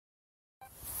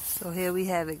So here we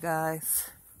have it, guys.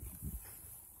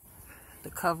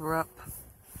 The cover up.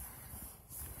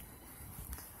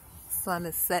 Sun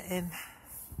is setting.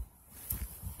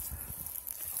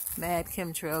 Mad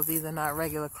chemtrails. These are not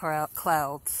regular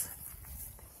clouds.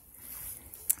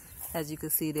 As you can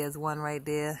see, there's one right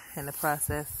there in the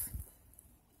process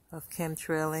of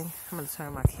chemtrailing. I'm going to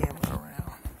turn my camera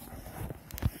around.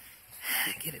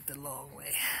 Get it the long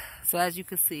way. So as you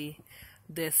can see,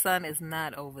 the sun is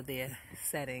not over there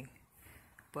setting.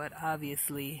 But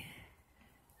obviously,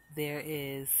 there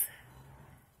is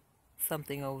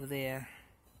something over there,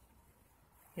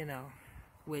 you know,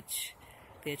 which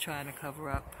they're trying to cover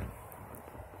up.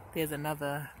 There's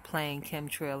another plane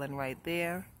chemtrailing right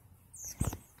there.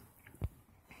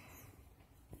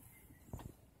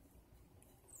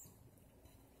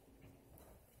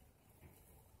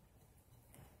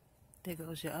 There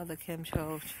goes your other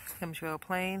chemtrail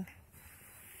plane.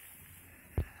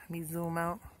 Let me zoom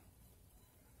out.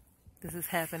 This is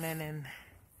happening in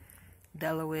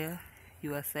Delaware,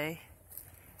 USA.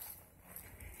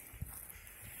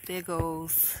 There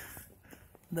goes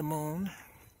the moon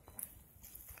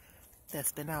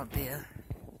that's been out there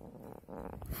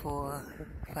for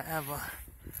forever.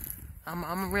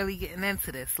 I'm really getting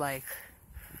into this. Like,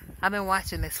 I've been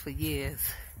watching this for years.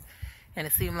 And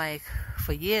it seemed like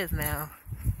for years now,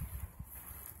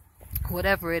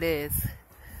 whatever it is,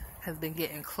 has been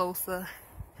getting closer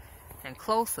and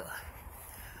closer.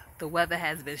 The weather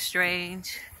has been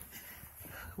strange.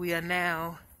 We are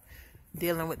now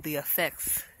dealing with the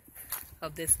effects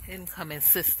of this incoming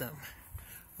system,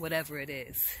 whatever it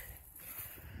is.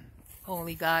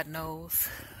 Only God knows,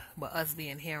 but us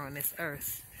being here on this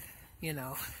earth, you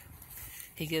know,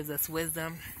 He gives us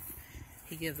wisdom.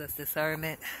 He gives us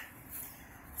discernment.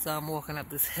 So I'm walking up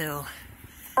this hill.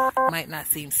 Might not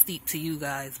seem steep to you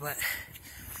guys, but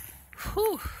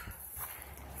whew,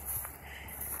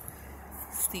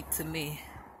 steep to me.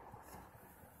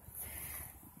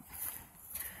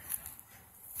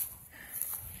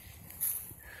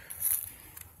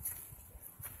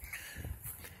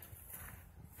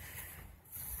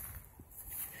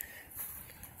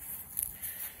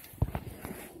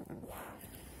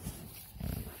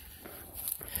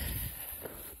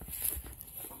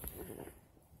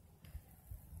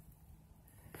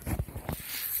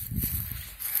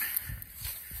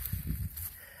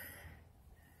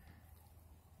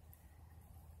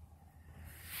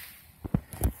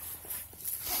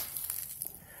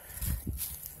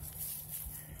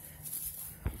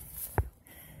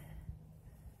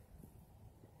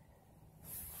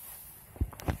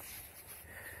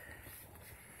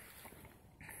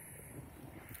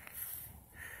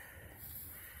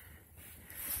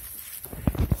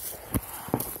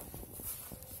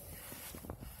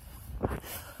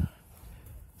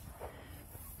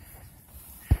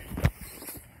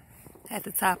 At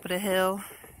the top of the hill,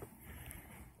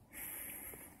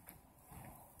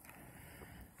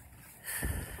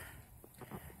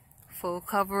 full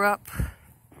cover up.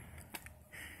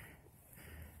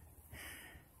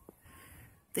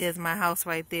 There's my house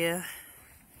right there.